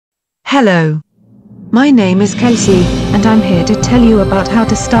Hello. My name is Kelsey, and I'm here to tell you about how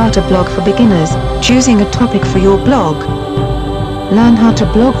to start a blog for beginners, choosing a topic for your blog. Learn how to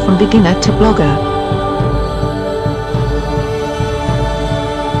blog from beginner to blogger.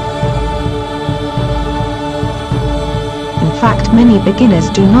 In fact, many beginners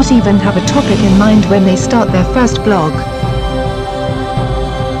do not even have a topic in mind when they start their first blog.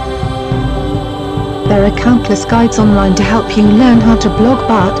 There are countless guides online to help you learn how to blog,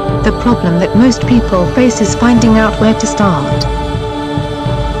 but the problem that most people face is finding out where to start.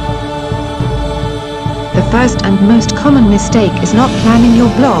 The first and most common mistake is not planning your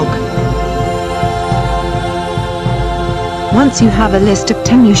blog. Once you have a list of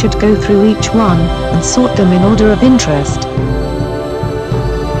 10, you should go through each one and sort them in order of interest.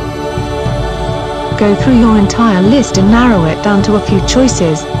 Go through your entire list and narrow it down to a few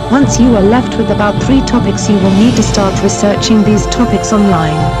choices. Once you are left with about 3 topics, you will need to start researching these topics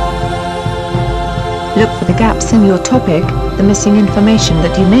online. Look for the gaps in your topic, the missing information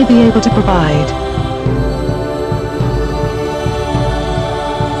that you may be able to provide.